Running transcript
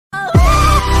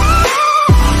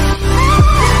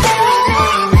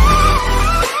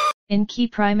In key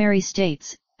primary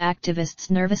states,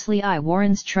 activists nervously eye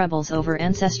Warren's troubles over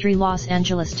ancestry. Los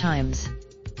Angeles Times.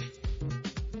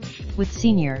 With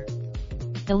senior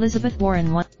Elizabeth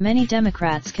Warren won. Many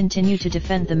Democrats continue to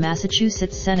defend the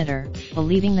Massachusetts senator,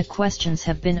 believing the questions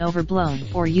have been overblown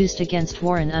or used against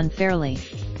Warren unfairly.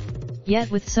 Yet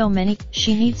with so many,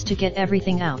 she needs to get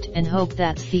everything out and hope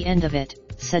that's the end of it,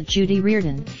 said Judy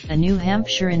Reardon, a New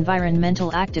Hampshire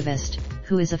environmental activist,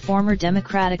 who is a former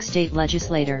Democratic state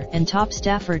legislator and top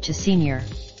staffer to senior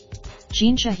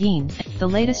Jeanne Shaheen. The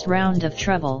latest round of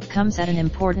trouble comes at an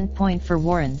important point for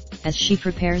Warren, as she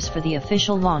prepares for the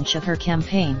official launch of her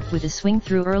campaign with a swing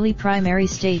through early primary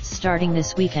states starting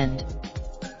this weekend.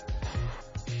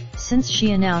 Since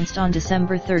she announced on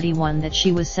December 31 that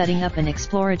she was setting up an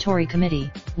exploratory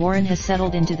committee, Warren has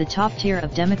settled into the top tier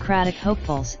of Democratic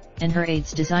hopefuls, and her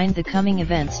aides designed the coming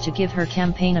events to give her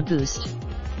campaign a boost.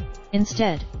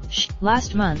 Instead,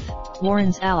 last month,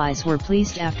 Warren's allies were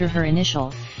pleased after her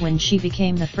initial, when she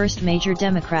became the first major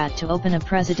Democrat to open a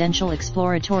presidential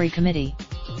exploratory committee.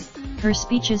 Her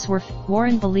speeches were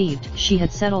Warren believed she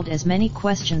had settled as many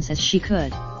questions as she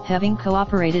could, having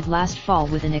cooperated last fall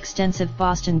with an extensive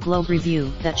Boston Globe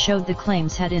review that showed the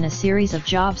claims had in a series of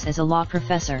jobs as a law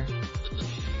professor.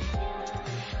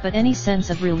 But any sense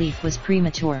of relief was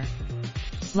premature.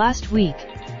 Last week,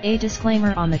 a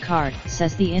disclaimer on the card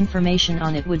says the information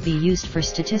on it would be used for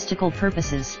statistical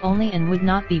purposes only and would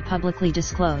not be publicly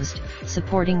disclosed,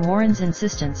 supporting Warren's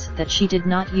insistence that she did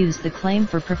not use the claim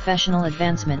for professional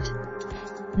advancement.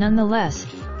 Nonetheless,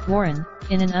 Warren,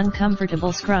 in an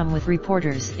uncomfortable scrum with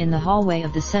reporters in the hallway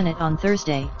of the Senate on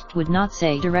Thursday, would not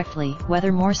say directly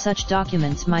whether more such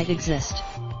documents might exist.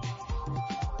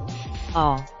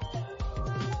 All.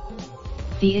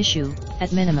 The issue,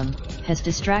 at minimum, has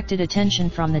distracted attention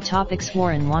from the topics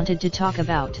Warren wanted to talk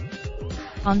about.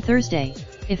 On Thursday,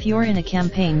 if you're in a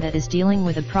campaign that is dealing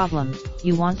with a problem,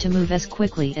 you want to move as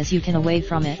quickly as you can away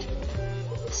from it.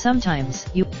 Sometimes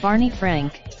Barney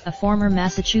Frank, a former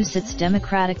Massachusetts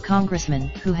Democratic congressman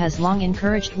who has long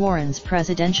encouraged Warren's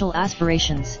presidential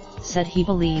aspirations, said he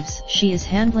believes she is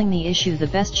handling the issue the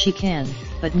best she can,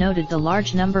 but noted the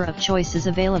large number of choices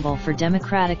available for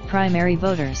Democratic primary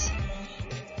voters.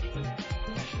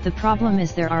 The problem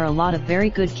is there are a lot of very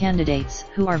good candidates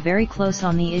who are very close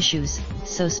on the issues,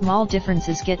 so small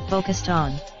differences get focused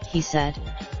on, he said.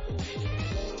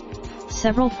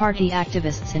 Several party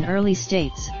activists in early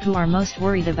states who are most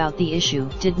worried about the issue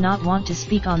did not want to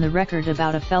speak on the record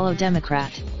about a fellow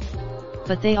Democrat.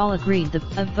 But they all agreed the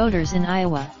voters in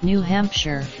Iowa, New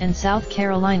Hampshire, and South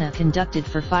Carolina conducted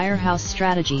for Firehouse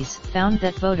Strategies found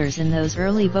that voters in those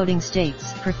early voting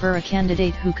states prefer a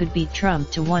candidate who could beat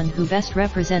Trump to one who best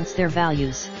represents their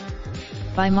values.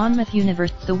 By Monmouth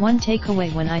University, the one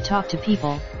takeaway when I talk to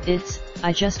people, it's,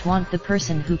 I just want the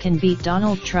person who can beat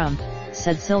Donald Trump,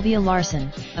 said Sylvia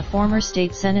Larson, a former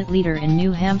state Senate leader in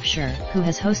New Hampshire who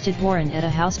has hosted Warren at a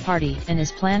house party and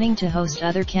is planning to host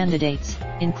other candidates,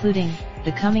 including,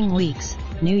 the coming weeks,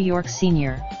 New York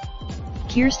senior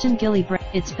Kirsten Gillibrand.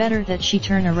 It's better that she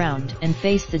turn around and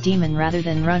face the demon rather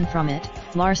than run from it,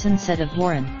 Larson said of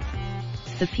Warren.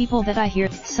 The people that I hear,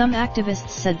 some activists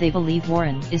said they believe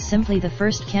Warren is simply the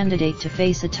first candidate to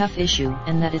face a tough issue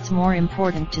and that it's more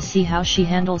important to see how she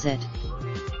handles it.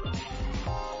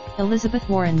 Elizabeth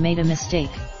Warren made a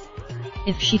mistake.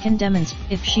 If she can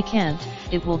demonstrate, if she can't,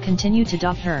 it will continue to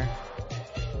dog her.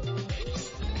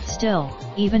 Still,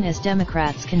 even as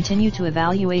Democrats continue to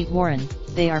evaluate Warren,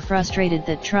 they are frustrated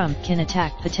that Trump can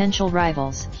attack potential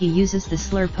rivals. He uses the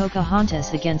slur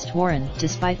Pocahontas against Warren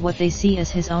despite what they see as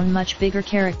his own much bigger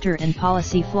character and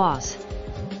policy flaws.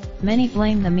 Many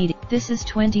blame the media. This is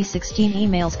 2016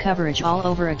 emails coverage all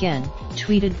over again,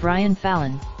 tweeted Brian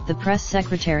Fallon, the press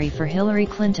secretary for Hillary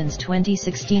Clinton's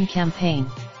 2016 campaign.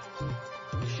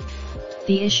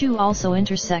 The issue also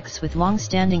intersects with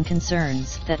long-standing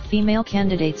concerns that female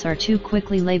candidates are too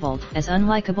quickly labeled as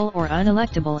unlikable or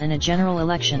unelectable in a general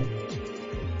election.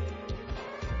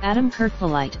 Adam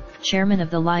Kirkpolite, chairman of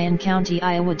the Lyon County,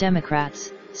 Iowa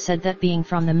Democrats, said that being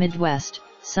from the Midwest,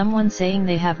 someone saying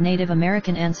they have Native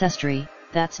American ancestry,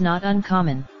 that's not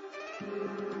uncommon.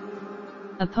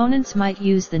 Opponents might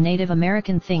use the Native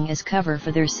American thing as cover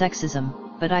for their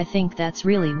sexism, but I think that's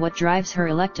really what drives her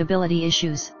electability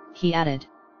issues, he added.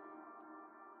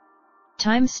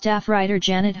 Times staff writer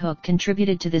Janet Hook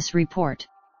contributed to this report.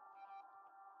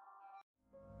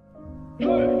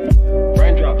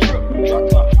 Raindrop, drop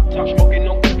top smoking,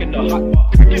 no cooking the hot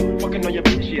pot. Fucking on your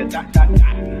bitch, yeah,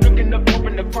 that. Looking up,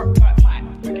 open the park pot.